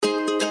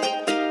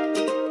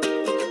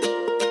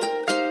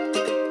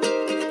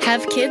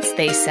Have kids,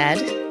 they said.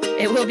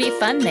 It will be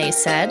fun, they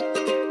said.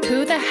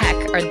 Who the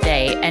heck are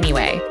they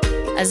anyway?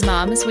 As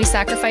moms, we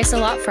sacrifice a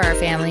lot for our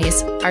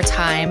families, our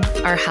time,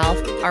 our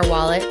health, our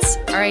wallets,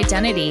 our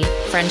identity,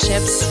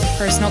 friendships,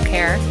 personal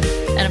care,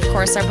 and of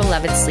course, our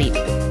beloved sleep.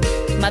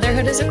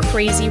 Motherhood is a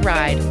crazy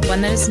ride,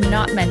 one that is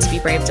not meant to be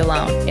braved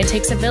alone. It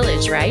takes a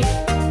village, right?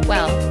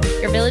 Well,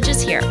 your village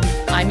is here.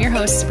 I'm your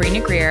host,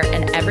 Sabrina Greer,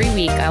 and every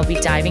week I'll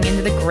be diving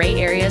into the gray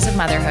areas of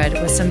motherhood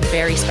with some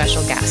very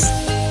special guests.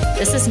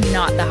 This is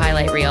not the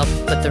highlight reel,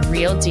 but the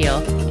real deal.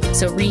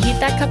 So reheat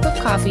that cup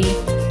of coffee,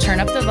 turn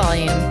up the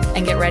volume,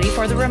 and get ready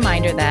for the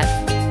reminder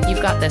that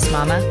you've got this,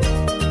 mama.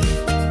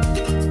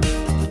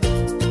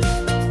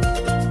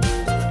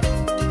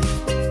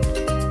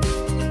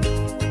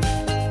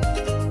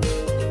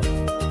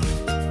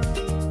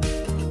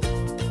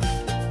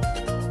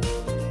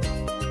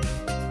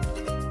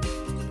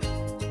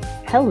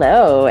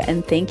 Hello,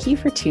 and thank you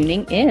for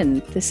tuning in.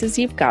 This is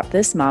You've Got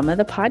This Mama,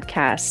 the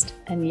podcast.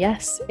 And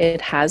yes,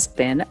 it has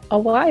been a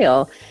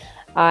while.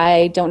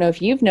 I don't know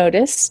if you've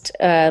noticed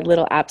a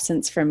little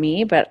absence from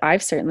me, but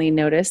I've certainly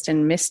noticed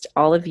and missed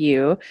all of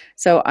you.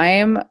 So I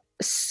am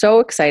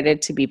so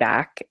excited to be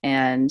back,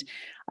 and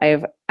I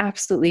have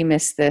absolutely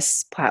missed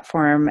this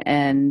platform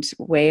and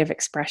way of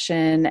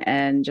expression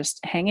and just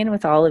hanging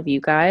with all of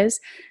you guys.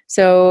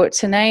 So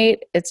tonight,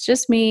 it's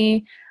just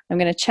me. I'm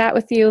going to chat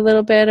with you a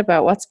little bit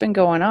about what's been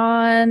going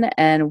on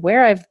and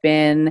where I've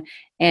been,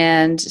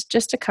 and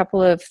just a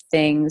couple of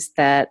things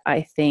that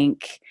I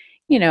think,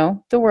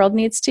 the world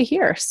needs to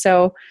hear.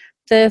 So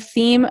the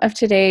theme of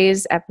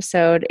today's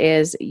episode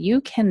is you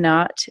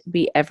cannot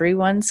be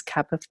everyone's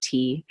cup of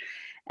tea.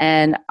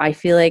 And I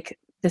feel like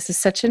this is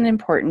such an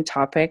important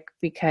topic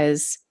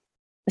because,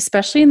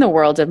 especially in the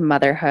world of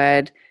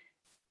motherhood,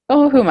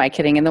 who am I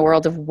kidding? In the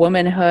world of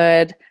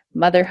womanhood,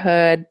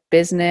 motherhood,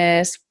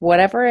 business,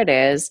 whatever it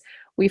is,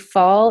 we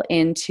fall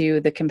into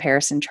the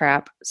comparison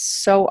trap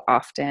so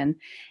often.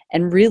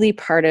 And really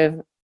part of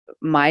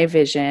my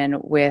vision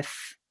with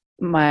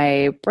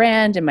my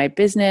brand and my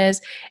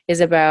business is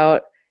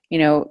about,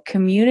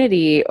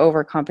 community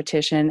over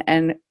competition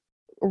and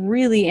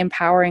really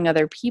empowering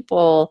other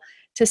people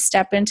to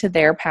step into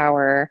their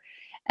power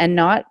and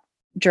not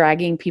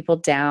dragging people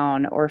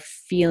down or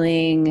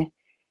feeling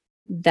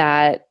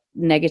that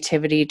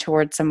negativity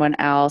towards someone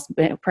else.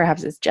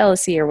 Perhaps it's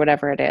jealousy or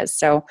whatever it is.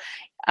 So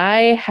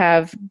I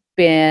have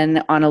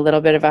been on a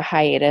little bit of a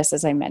hiatus,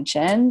 as I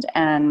mentioned,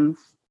 and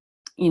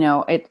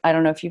I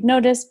don't know if you've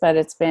noticed, but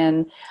it's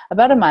been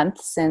about a month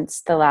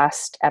since the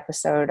last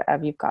episode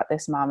of You've Got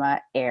This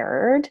Mama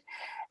aired.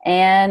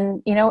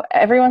 And,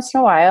 every once in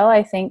a while,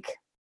 I think,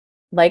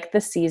 like the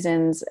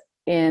seasons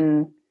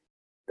in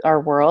our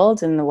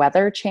world and the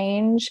weather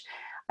change,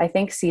 I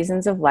think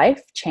seasons of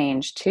life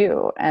change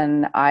too.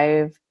 And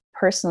I've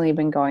personally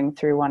been going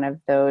through one of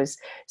those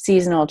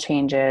seasonal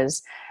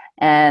changes,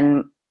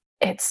 and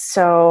it's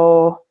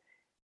so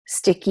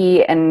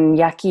sticky and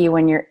yucky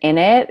when you're in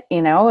it.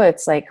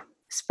 It's like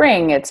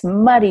spring, it's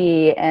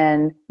muddy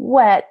and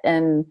wet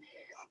and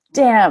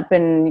damp,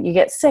 and you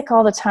get sick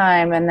all the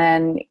time. And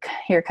then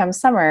here comes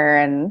summer,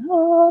 and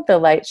the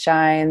light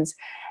shines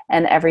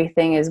and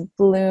everything is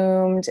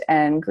bloomed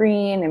and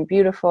green and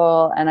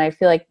beautiful. And I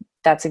feel like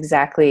that's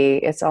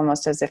it's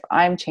almost as if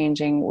I'm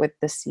changing with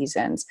the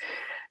seasons.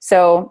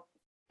 So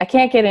I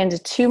can't get into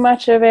too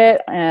much of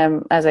it.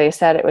 As I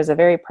said, it was a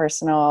very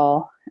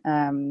personal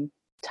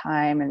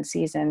time and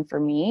season for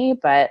me,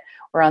 but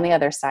we're on the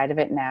other side of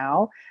it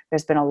now.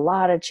 There's been a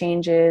lot of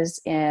changes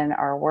in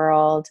our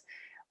world.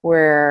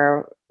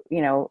 We're,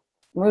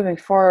 moving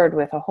forward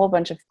with a whole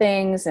bunch of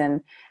things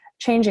and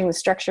changing the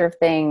structure of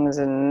things.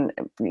 And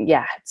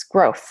it's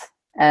growth.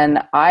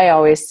 And I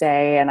always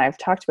say, and I've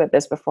talked about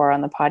this before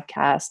on the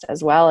podcast,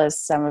 as well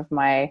as some of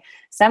my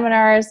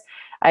seminars,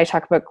 I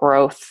talk about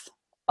growth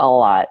a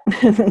lot.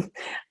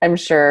 I'm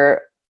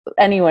sure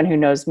anyone who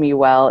knows me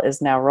well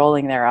is now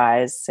rolling their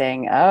eyes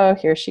saying, oh,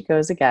 here she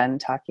goes again,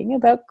 talking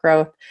about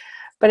growth.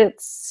 But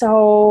it's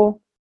so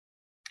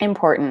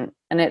important.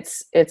 And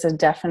it's a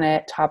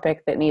definite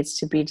topic that needs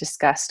to be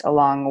discussed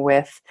along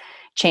with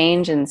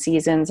change and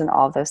seasons and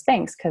all those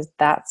things, because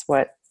that's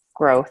what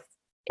growth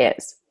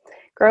is.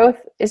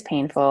 Growth is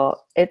painful.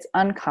 It's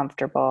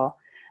uncomfortable.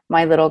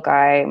 My middle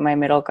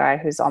guy,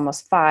 who's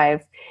almost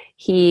 5,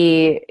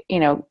 he,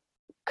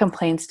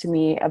 complains to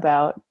me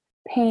about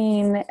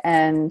pain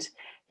and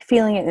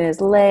feeling it in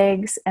his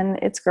legs, and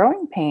it's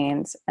growing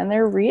pains, and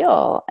they're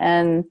real.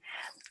 And,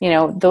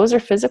 those are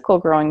physical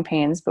growing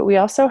pains, but we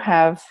also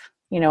have,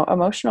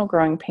 emotional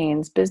growing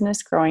pains,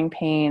 business growing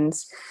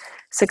pains,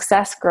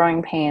 success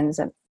growing pains,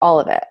 and all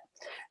of it.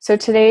 So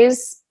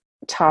today's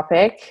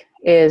topic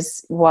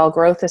is, while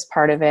growth is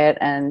part of it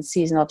and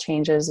seasonal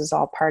changes is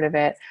all part of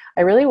it,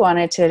 I really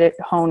wanted to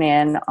hone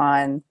in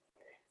on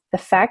the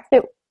fact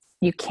that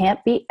you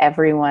can't be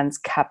everyone's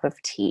cup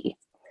of tea.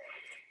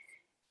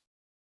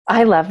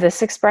 I love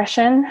this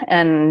expression,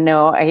 and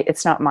no,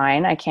 it's not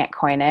mine. I can't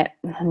coin it,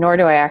 nor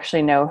do I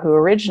actually know who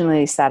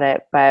originally said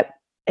it, but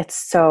it's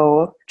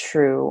so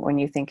true when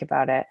you think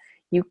about it.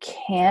 You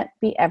can't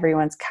be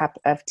everyone's cup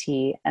of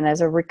tea. And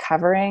as a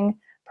recovering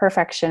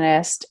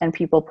perfectionist and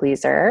people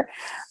pleaser,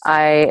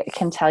 I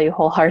can tell you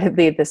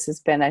wholeheartedly this has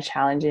been a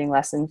challenging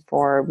lesson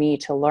for me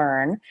to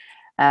learn.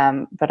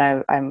 But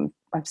I'm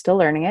still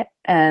learning it,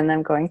 and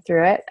I'm going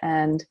through it.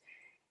 And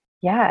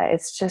yeah,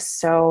 it's just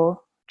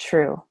so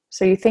true.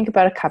 So you think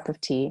about a cup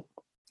of tea.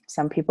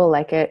 Some people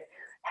like it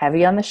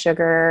heavy on the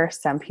sugar.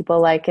 Some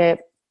people like it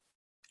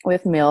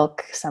with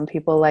milk. Some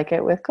people like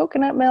it with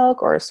coconut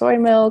milk or soy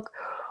milk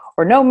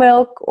or no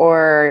milk,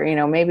 or,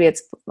 maybe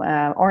it's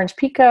orange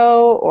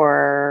pico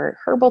or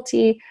herbal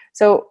tea.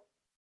 So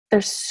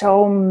there's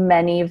so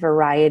many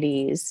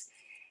varieties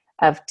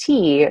of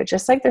tea,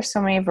 just like there's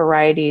so many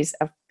varieties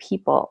of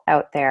people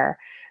out there.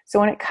 So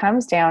when it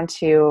comes down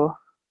to,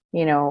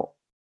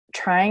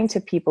 trying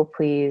to people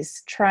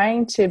please,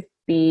 trying to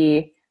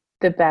be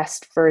the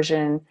best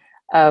version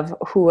of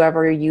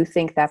whoever you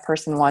think that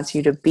person wants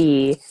you to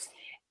be,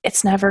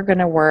 it's never going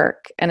to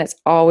work, and it's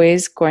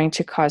always going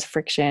to cause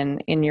friction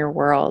in your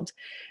world.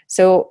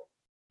 So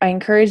I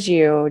encourage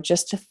you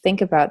just to think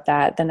about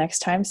that the next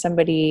time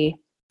somebody,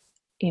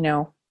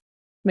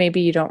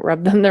 maybe you don't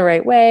rub them the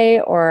right way,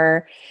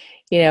 or,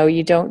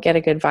 you don't get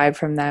a good vibe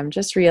from them.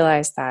 Just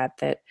realize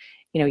that,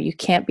 you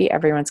can't be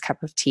everyone's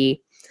cup of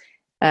tea.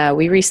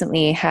 We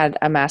recently had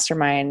a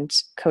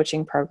mastermind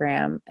coaching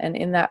program. And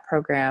in that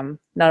program,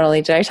 not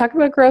only did I talk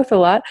about growth a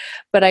lot,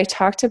 but I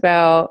talked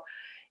about,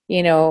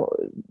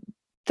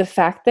 the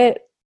fact that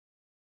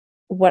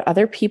what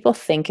other people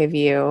think of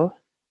you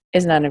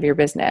is none of your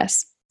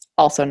business.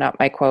 Also not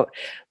my quote,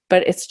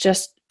 but it's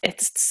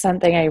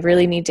something I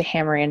really need to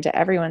hammer into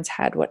everyone's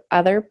head. What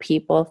other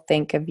people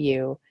think of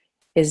you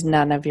is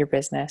none of your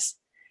business.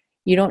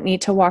 You don't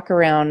need to walk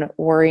around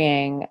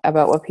worrying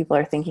about what people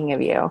are thinking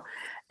of you.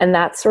 And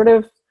that's sort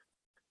of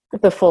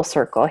the full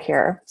circle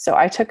here. So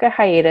I took a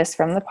hiatus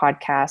from the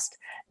podcast,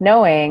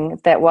 knowing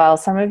that while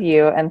some of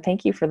you, and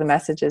thank you for the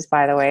messages,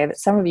 by the way, that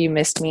some of you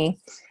missed me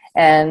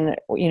and,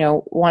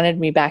 wanted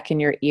me back in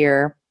your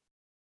ear.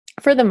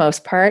 For the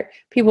most part,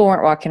 people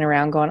weren't walking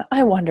around going,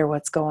 I wonder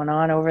what's going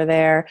on over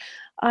there.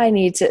 I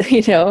need to,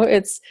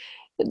 it's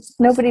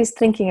nobody's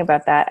thinking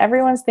about that.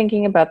 Everyone's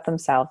thinking about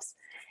themselves.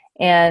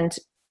 And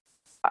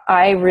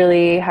I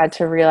really had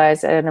to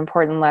realize an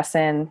important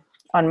lesson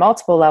on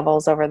multiple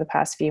levels over the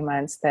past few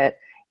months that,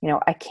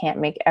 I can't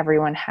make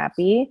everyone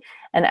happy.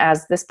 And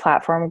as this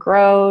platform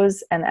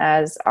grows, and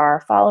as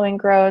our following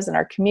grows and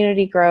our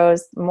community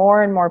grows,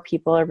 more and more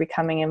people are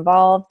becoming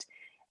involved.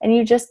 And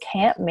you just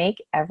can't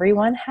make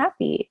everyone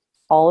happy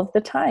all of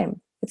the time.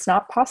 It's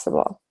not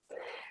possible.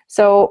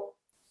 So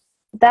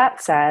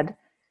that said,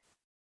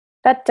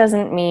 that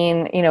doesn't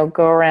mean,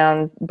 go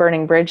around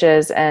burning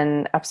bridges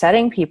and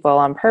upsetting people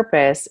on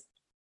purpose.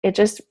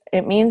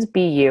 It means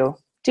be you,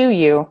 do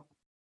you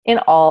in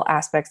all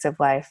aspects of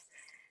life.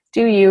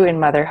 Do you in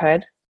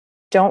motherhood.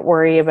 Don't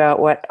worry about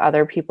what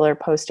other people are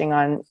posting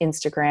on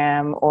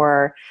Instagram,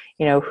 or,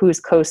 who's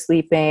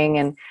co-sleeping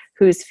and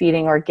who's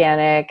feeding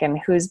organic and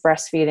who's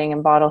breastfeeding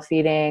and bottle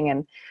feeding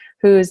and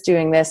who's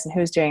doing this and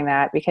who's doing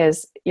that,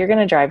 because you're going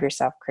to drive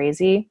yourself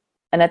crazy.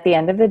 And at the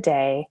end of the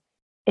day,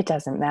 it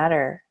doesn't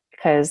matter,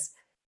 because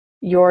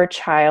your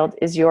child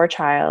is your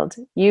child.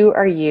 You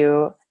are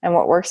you. And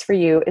what works for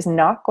you is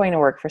not going to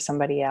work for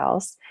somebody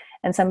else.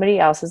 And somebody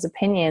else's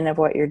opinion of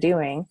what you're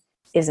doing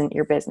isn't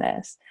your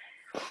business.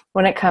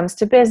 When it comes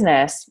to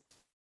business,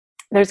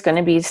 there's going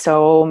to be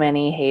so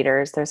many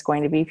haters. There's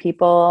going to be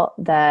people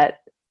that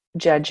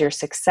judge your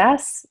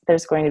success.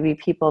 There's going to be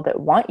people that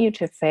want you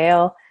to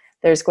fail.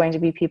 There's going to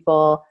be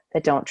people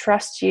that don't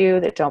trust you,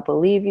 that don't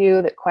believe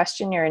you, that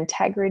question your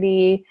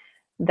integrity,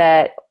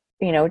 that,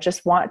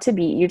 just want to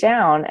beat you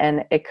down.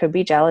 And it could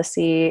be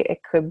jealousy.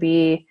 It could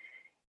be,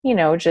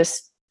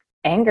 just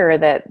anger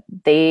that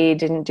they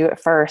didn't do it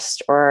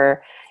first,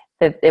 or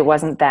that it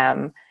wasn't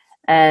them.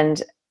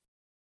 And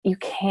you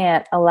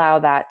can't allow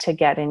that to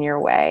get in your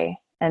way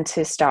and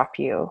to stop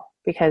you,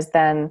 because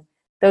then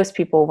those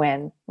people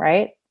win,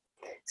 right?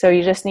 So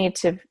you just need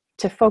to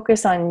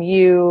focus on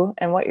you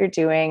and what you're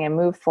doing and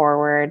move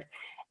forward,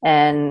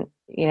 and,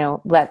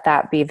 let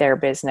that be their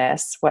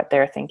business, what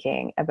they're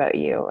thinking about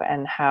you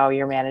and how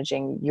you're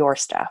managing your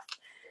stuff.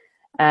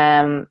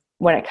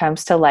 When it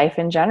comes to life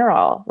in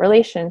general,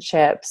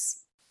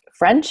 relationships,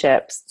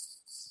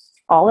 friendships,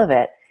 all of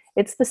it,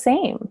 it's the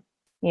same.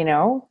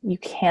 You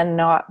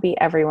cannot be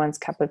everyone's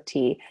cup of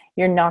tea.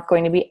 You're not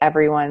going to be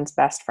everyone's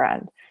best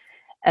friend.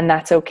 And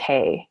that's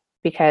okay,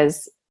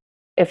 because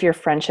if your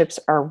friendships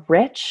are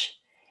rich,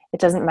 it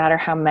doesn't matter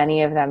how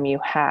many of them you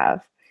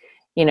have.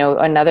 I'm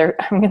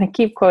going to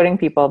keep quoting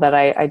people that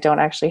I don't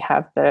actually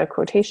have the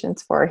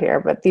quotations for here,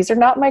 but these are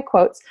not my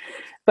quotes,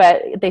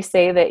 but they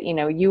say that,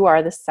 you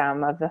are the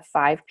sum of the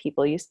 5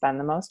 people you spend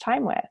the most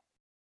time with.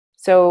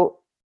 So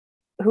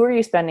who are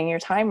you spending your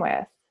time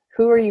with?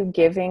 Who are you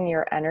giving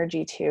your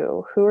energy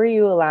to? Who are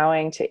you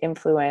allowing to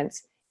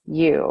influence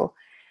you?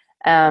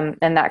 And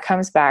that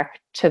comes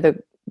back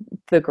to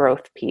the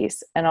growth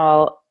piece. And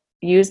I'll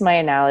use my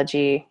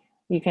analogy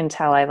You can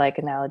tell I like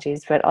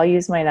analogies, but I'll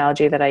use my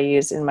analogy that I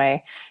use in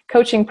my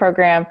coaching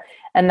program.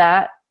 And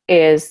that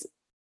is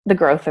the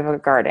growth of a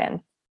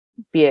garden,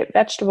 be it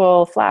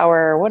vegetable,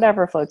 flower,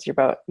 whatever floats your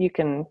boat. You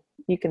can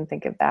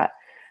think of that.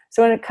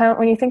 So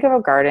when you think of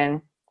a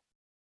garden,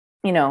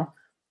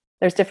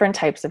 there's different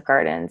types of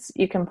gardens.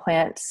 You can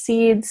plant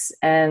seeds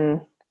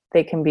and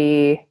they can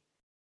be,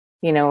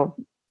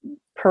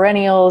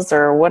 perennials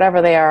or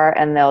whatever they are,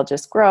 and they'll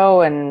just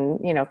grow and,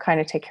 kind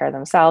of take care of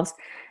themselves.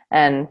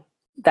 And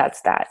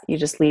that's that. You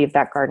just leave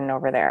that garden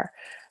over there.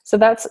 So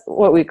that's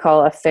what we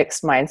call a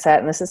fixed mindset.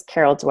 And this is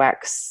Carol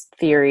Dweck's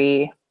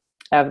theory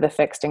of the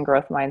fixed and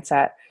growth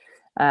mindset.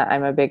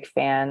 I'm a big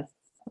fan.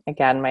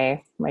 Again,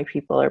 my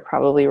people are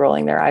probably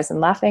rolling their eyes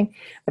and laughing,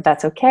 but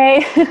that's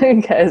okay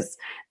because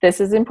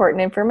this is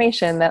important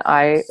information that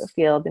I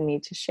feel the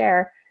need to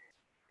share.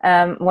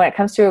 When it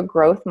comes to a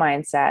growth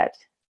mindset,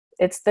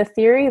 it's the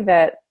theory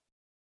that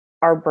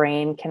our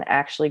brain can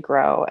actually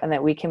grow and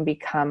that we can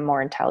become more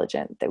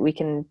intelligent, that we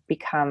can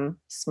become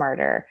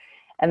smarter.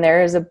 And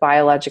there is a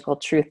biological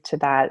truth to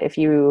that. If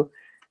you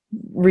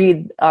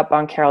read up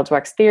on Carol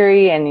Dweck's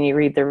theory and you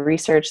read the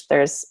research,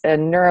 there's a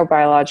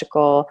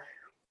neurobiological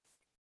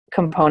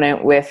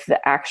component with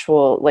the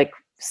actual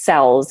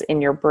cells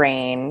in your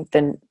brain,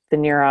 the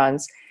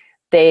neurons.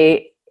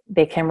 They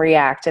can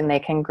react and they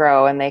can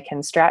grow and they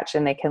can stretch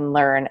and they can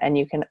learn, and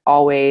you can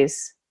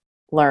always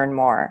learn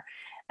more.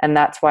 And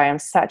that's why I'm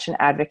such an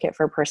advocate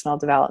for personal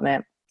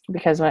development,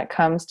 because when it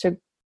comes to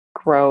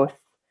growth,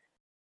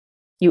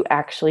 you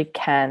actually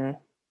can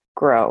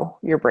grow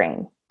your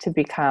brain to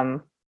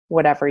become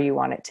whatever you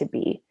want it to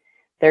be.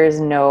 There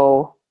is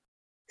no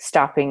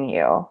stopping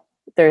you.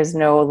 There's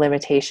no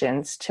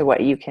limitations to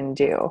what you can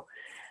do.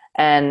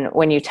 And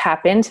when you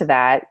tap into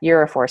that,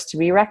 you're a force to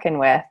be reckoned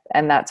with.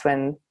 And that's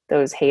when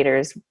those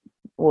haters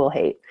will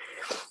hate.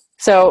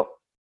 So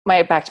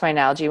back to my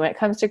analogy, when it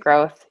comes to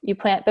growth, you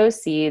plant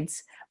those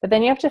seeds, but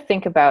then you have to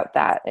think about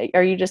that.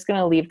 Are you just going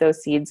to leave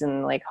those seeds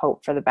and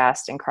hope for the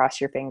best and cross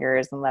your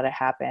fingers and let it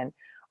happen?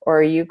 Or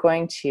are you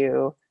going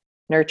to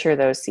nurture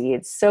those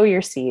seeds, sow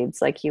your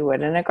seeds like you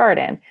would in a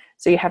garden?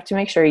 So you have to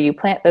make sure you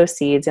plant those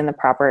seeds in the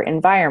proper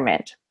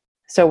environment.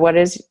 So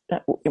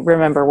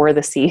remember, we're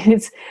the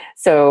seeds.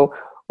 So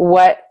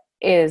what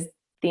is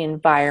the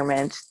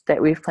environment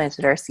that we've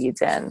planted our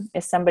seeds in?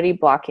 Is somebody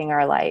blocking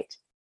our light?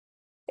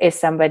 Is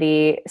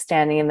somebody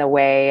standing in the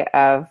way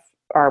of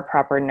our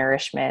proper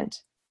nourishment?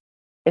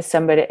 Is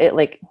somebody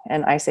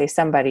and I say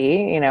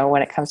somebody,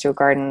 when it comes to a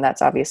garden,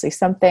 that's obviously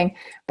something,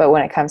 but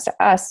when it comes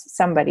to us,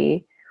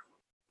 somebody,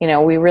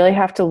 we really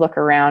have to look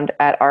around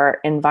at our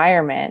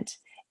environment.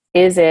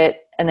 Is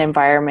it an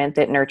environment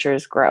that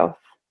nurtures growth?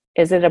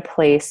 Is it a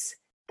place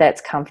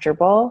that's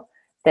comfortable,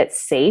 that's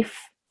safe,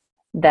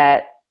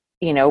 that,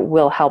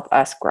 will help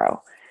us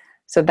grow?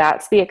 So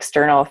that's the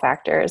external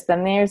factors.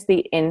 Then there's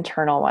the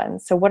internal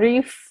ones. So what are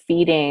you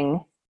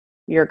feeding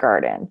your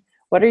garden?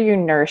 What are you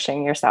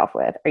nourishing yourself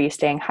with? Are you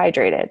staying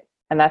hydrated?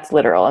 And that's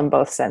literal in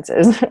both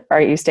senses.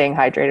 Are you staying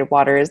hydrated?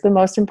 Water is the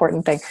most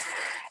important thing.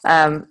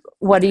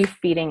 What are you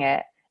feeding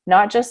it?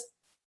 Not just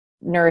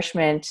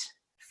nourishment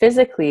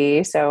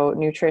physically, so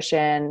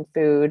nutrition,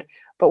 food,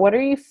 but what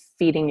are you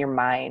feeding your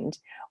mind?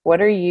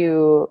 What are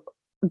you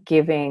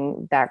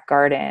giving that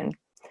garden?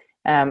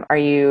 Are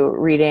you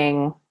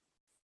reading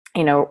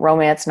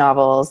romance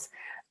novels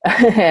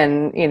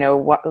and,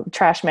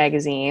 trash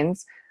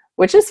magazines,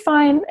 which is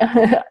fine,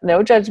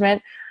 no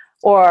judgment?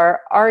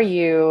 Or are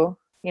you,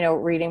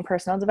 reading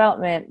personal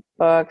development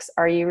books?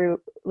 Are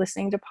you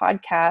listening to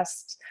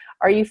podcasts?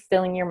 Are you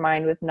filling your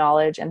mind with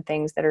knowledge and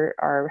things that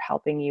are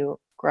helping you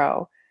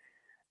grow?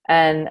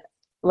 And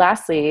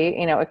lastly,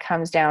 it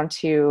comes down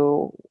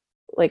to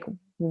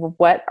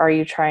what are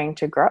you trying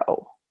to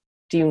grow?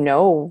 Do you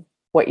know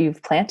what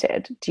you've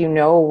planted? Do you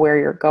know where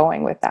you're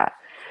going with that?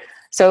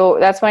 So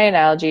that's my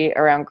analogy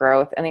around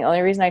growth. And the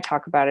only reason I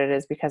talk about it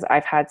is because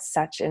I've had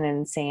such an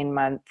insane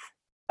month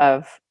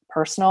of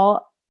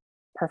personal,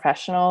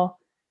 professional,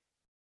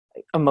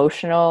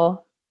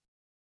 emotional,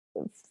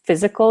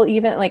 physical,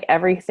 even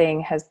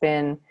everything has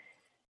been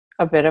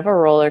a bit of a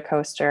roller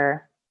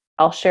coaster.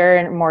 I'll share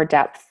in more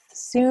depth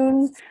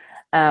soon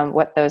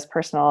what those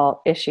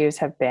personal issues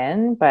have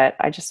been, but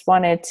I just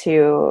wanted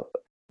to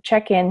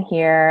check in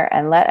here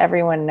and let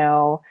everyone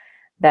know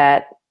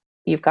that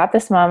You've Got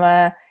This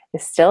Mama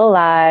is still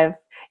alive.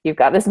 You've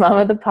Got This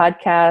Mama, the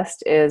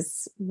podcast,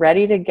 is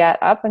ready to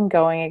get up and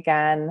going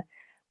again.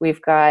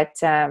 We've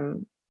got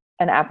an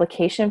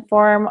application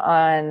form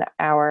on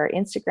our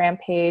Instagram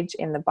page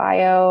in the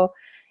bio.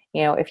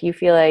 If you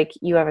feel like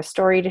you have a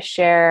story to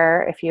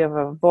share, if you have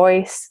a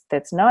voice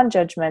that's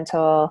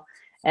non-judgmental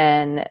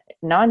and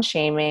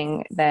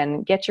non-shaming,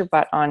 then get your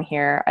butt on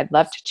here. I'd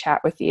love to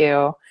chat with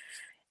you.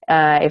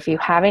 If you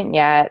haven't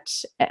yet,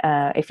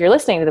 if you're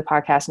listening to the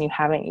podcast and you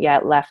haven't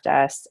yet left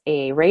us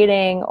a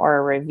rating or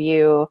a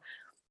review,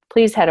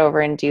 please head over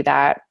and do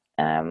that.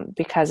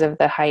 Because of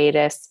the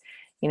hiatus,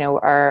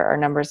 our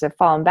numbers have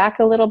fallen back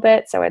a little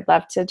bit. So I'd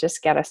love to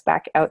just get us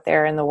back out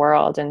there in the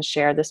world and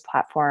share this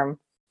platform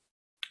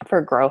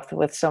for growth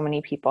with so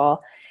many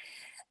people.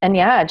 And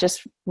yeah,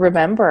 just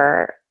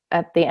remember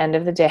at the end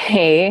of the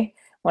day,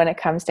 when it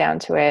comes down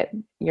to it,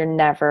 you're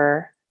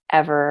never,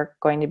 ever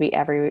going to be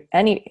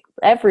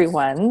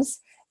everyone's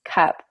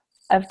cup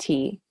of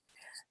tea.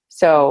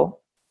 So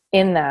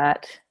in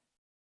that,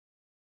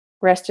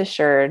 rest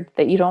assured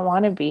that you don't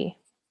want to be,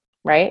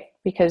 right?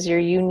 Because you're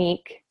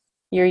unique,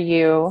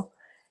 you're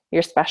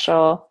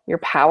special, you're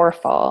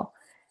powerful,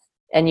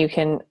 and you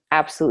can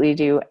absolutely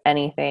do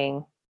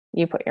anything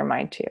you put your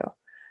mind to.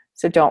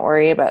 So don't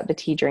worry about the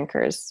tea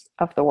drinkers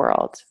of the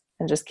world,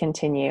 and just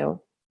continue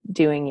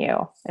doing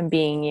you and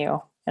being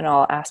you in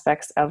all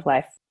aspects of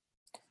life.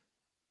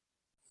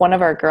 One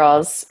of our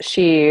girls,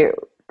 she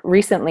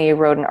recently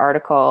wrote an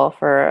article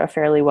for a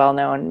fairly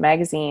well-known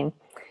magazine,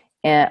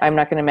 and I'm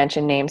not going to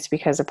mention names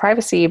because of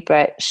privacy,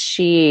 but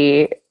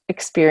she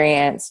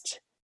experienced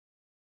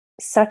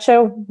such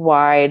a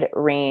wide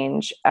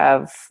range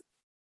of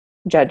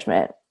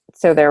judgment.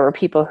 So there were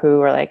people who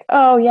were like,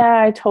 oh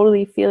yeah, I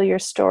totally feel your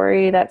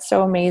story. That's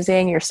so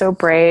amazing. You're so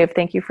brave.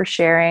 Thank you for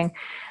sharing.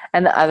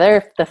 And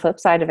the flip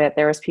side of it,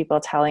 there was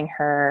people calling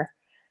her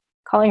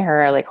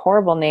like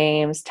horrible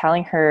names,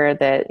 telling her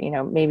that,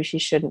 maybe she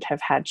shouldn't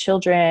have had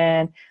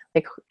children,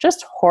 like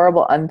just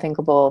horrible,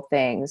 unthinkable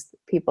things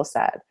people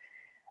said.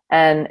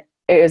 And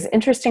it was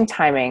interesting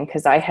timing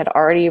because I had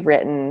already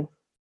written,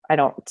 I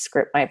don't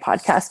script my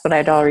podcast, but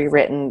I'd already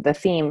written the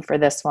theme for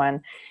this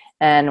one.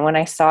 And when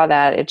I saw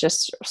that, it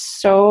just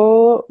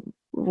so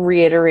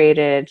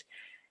reiterated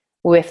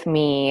with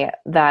me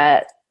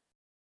that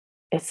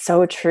it's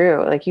so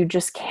true. Like, you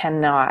just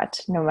cannot,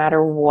 no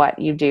matter what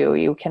you do,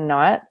 you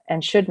cannot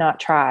and should not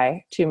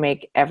try to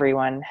make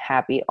everyone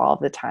happy all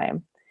the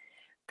time.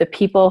 The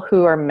people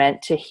who are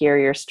meant to hear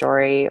your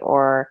story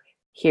or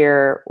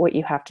hear what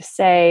you have to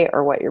say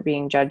or what you're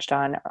being judged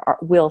on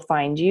will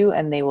find you,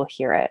 and they will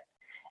hear it.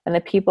 And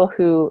the people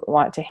who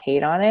want to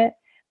hate on it,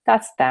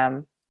 that's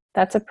them.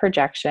 That's a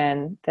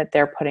projection that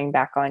they're putting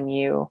back on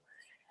you,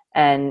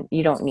 and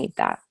you don't need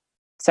that.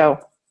 So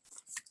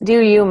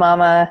do you,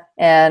 mama.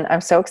 And I'm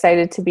so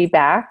excited to be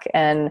back.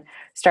 And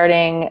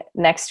starting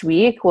next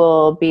week,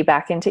 we'll be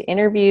back into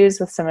interviews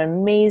with some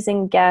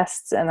amazing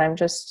guests. And I'm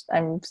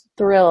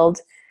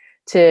thrilled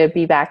to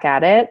be back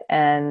at it.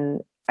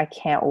 And I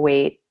can't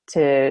wait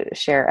to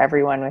share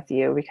everyone with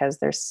you because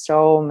there's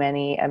so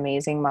many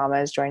amazing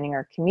mamas joining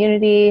our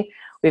community.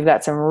 We've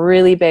got some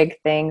really big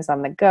things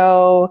on the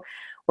go.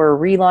 We're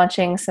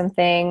relaunching some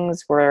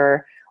things.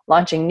 We're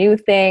launching new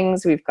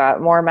things. We've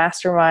got more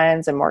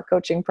masterminds and more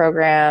coaching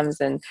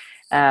programs and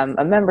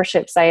a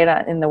membership site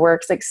in the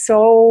works. Like,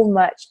 so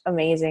much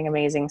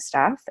amazing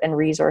stuff and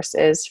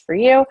resources for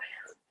you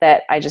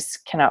that I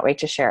just cannot wait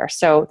to share.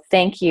 So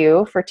thank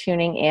you for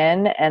tuning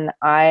in. And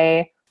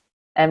I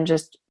am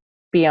just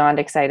beyond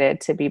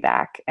excited to be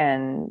back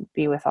and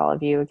be with all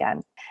of you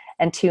again.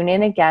 And tune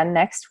in again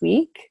next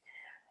week.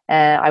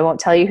 And I won't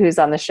tell you who's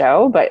on the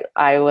show, but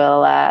I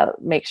will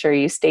make sure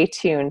you stay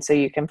tuned so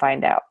you can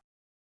find out.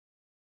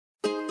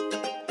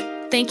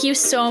 Thank you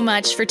so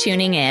much for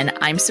tuning in.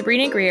 I'm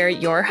Sabrina Greer,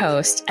 your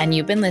host, and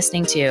you've been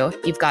listening to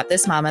You've Got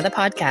This Mama, the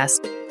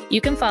podcast. You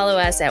can follow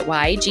us at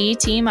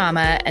YGT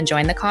Mama and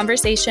join the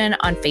conversation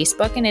on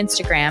Facebook and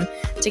Instagram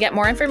to get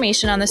more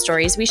information on the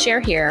stories we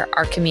share here,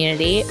 our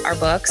community, our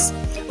books,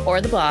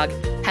 or the blog.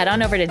 Head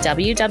on over to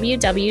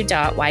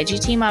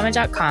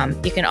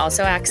www.ygtmama.com. You can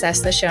also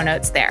access the show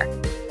notes there.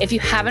 If you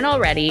haven't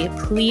already,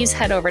 please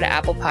head over to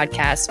Apple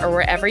Podcasts or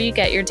wherever you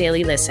get your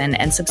daily listen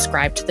and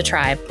subscribe to the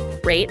tribe.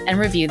 Rate and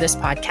review this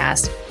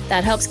podcast.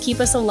 That helps keep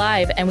us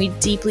alive, and we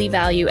deeply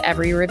value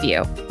every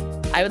review.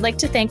 I would like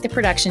to thank the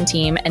production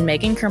team and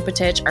Megan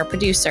Krumpetich, our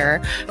producer,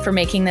 for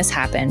making this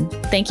happen.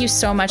 Thank you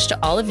so much to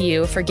all of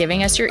you for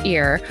giving us your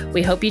ear.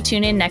 We hope you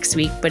tune in next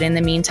week, but in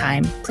the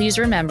meantime, please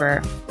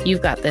remember,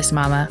 you've got this,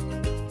 mama.